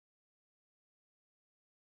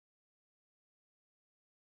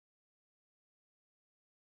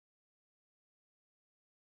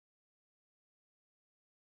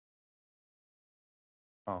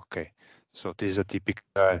Okay, so this is a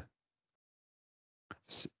typical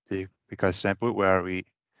sample where we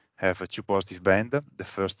have two positive bend. The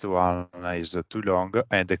first one is too long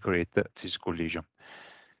and they create this collision.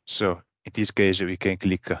 So in this case, we can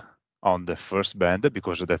click on the first bend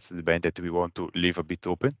because that's the bend that we want to leave a bit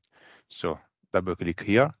open. So double click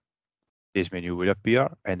here, this menu will appear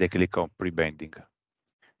and I click on pre-bending.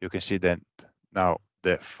 You can see that now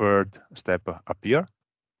the third step appear.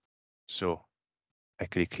 So I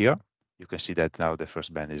click here, you can see that now the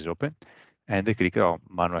first bend is open and I click on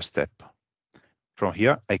manual step. From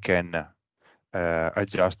here, I can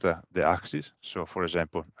adjust the axis. So for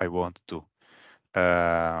example, I want to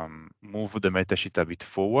move the metasheet a bit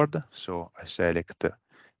forward. So I select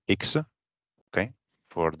X, okay,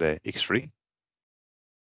 for the X3.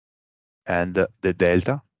 And the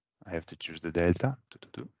delta, I have to choose the delta.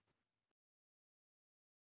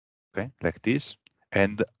 Okay, like this.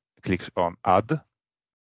 And click on add.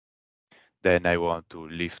 Then I want to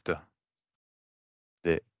lift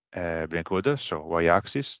the blank order, so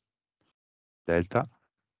y-axis, delta,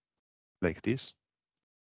 like this.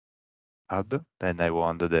 Add. Then I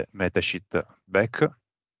want the metasheet back,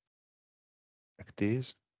 like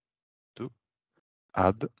this. To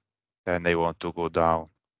add. Then I want to go down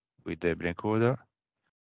with the blank order.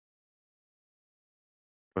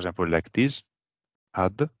 For example, like this.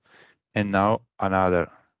 Add. And now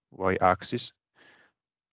another y-axis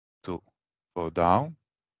to go down.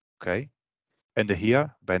 Okay. And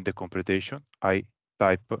here, bend the computation, I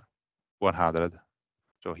type 100.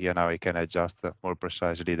 So here now I can adjust more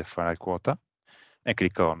precisely the final quota and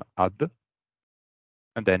click on add.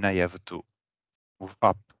 And then I have to move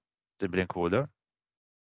up the blank order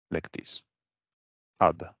like this,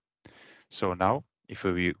 add. So now if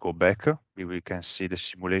we go back, we can see the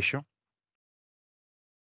simulation.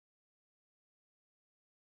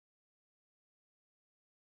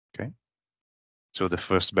 Okay. So the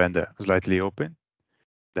first bend slightly open,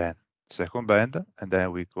 then second bend, and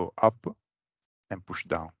then we go up and push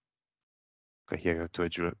down. Okay, here to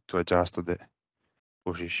adjust the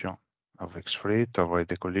position of X3 to avoid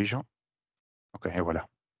the collision. Okay, et voilà.